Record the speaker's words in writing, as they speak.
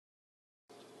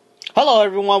Hello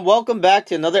everyone, welcome back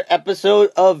to another episode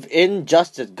of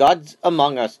Injustice, Gods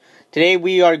Among Us. Today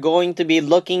we are going to be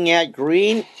looking at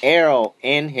Green Arrow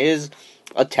and his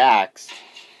attacks.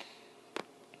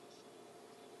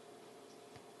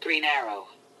 Green Arrow.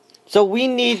 So we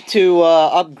need to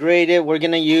upgrade it. We're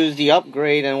going to use the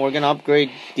upgrade and we're going to upgrade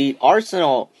the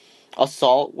Arsenal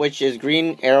Assault, which is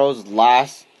Green Arrow's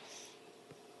last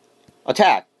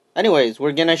attack. Anyways,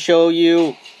 we're going to show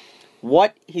you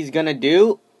what he's going to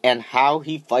do and how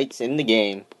he fights in the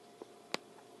game.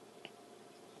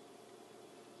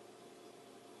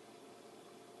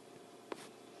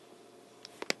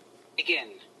 Begin.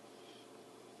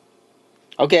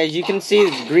 Okay, as you can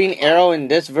see, Green Arrow in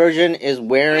this version is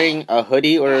wearing a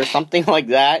hoodie or something like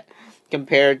that,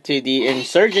 compared to the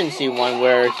Insurgency one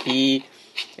where he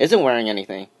isn't wearing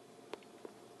anything.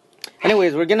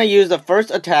 Anyways, we're going to use the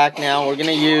first attack now. We're going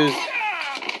to use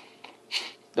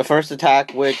the first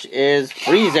attack, which is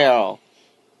Freeze Arrow.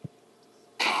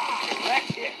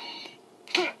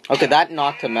 Okay, that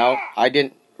knocked him out. I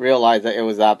didn't realize that it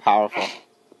was that powerful.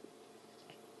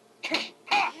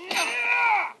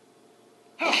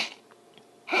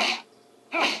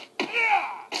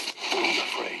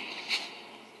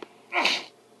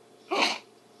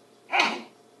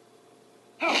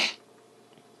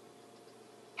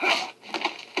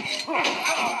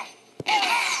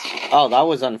 Oh, that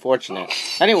was unfortunate.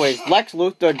 Anyways, Lex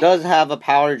Luthor does have a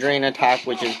power drain attack,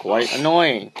 which is quite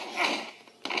annoying.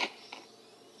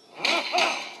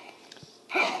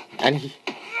 And he...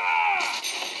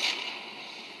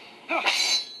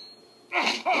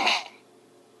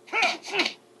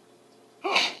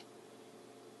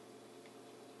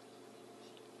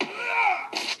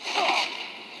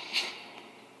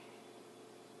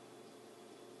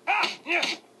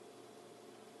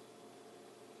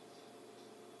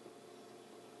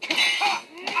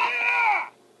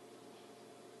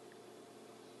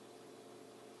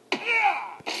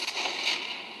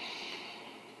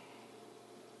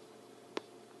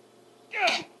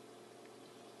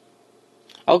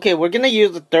 Okay, we're gonna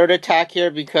use the third attack here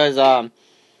because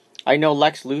I know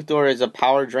Lex Luthor is a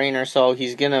power drainer, so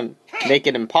he's gonna make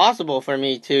it impossible for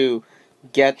me to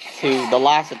get to the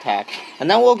last attack.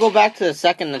 And then we'll go back to the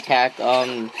second attack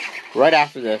right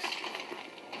after this.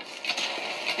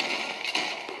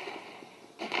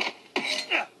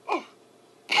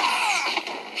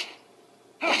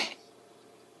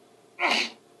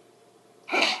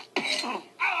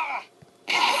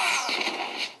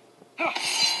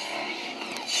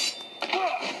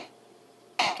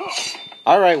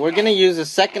 Alright, we're going to use the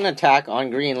second attack on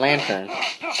Green Lantern.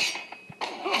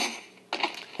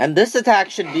 And this attack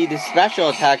should be the special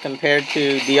attack compared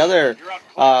to the other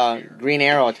Green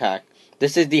Arrow attack.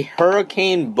 This is the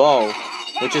Hurricane Bow,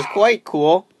 which is quite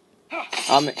cool.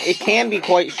 It can be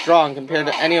quite strong compared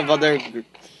to any of other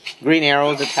Green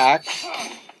Arrow's attacks.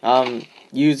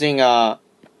 Using,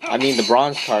 the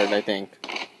bronze card, I think.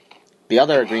 The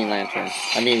other Green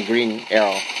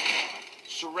Arrow.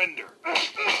 Surrender.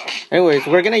 Anyways,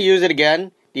 we're going to use it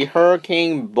again. The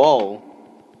Hurricane Bow.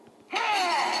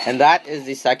 And that is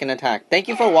the second attack. Thank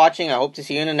you for watching. I hope to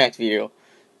see you in the next video.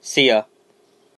 See ya.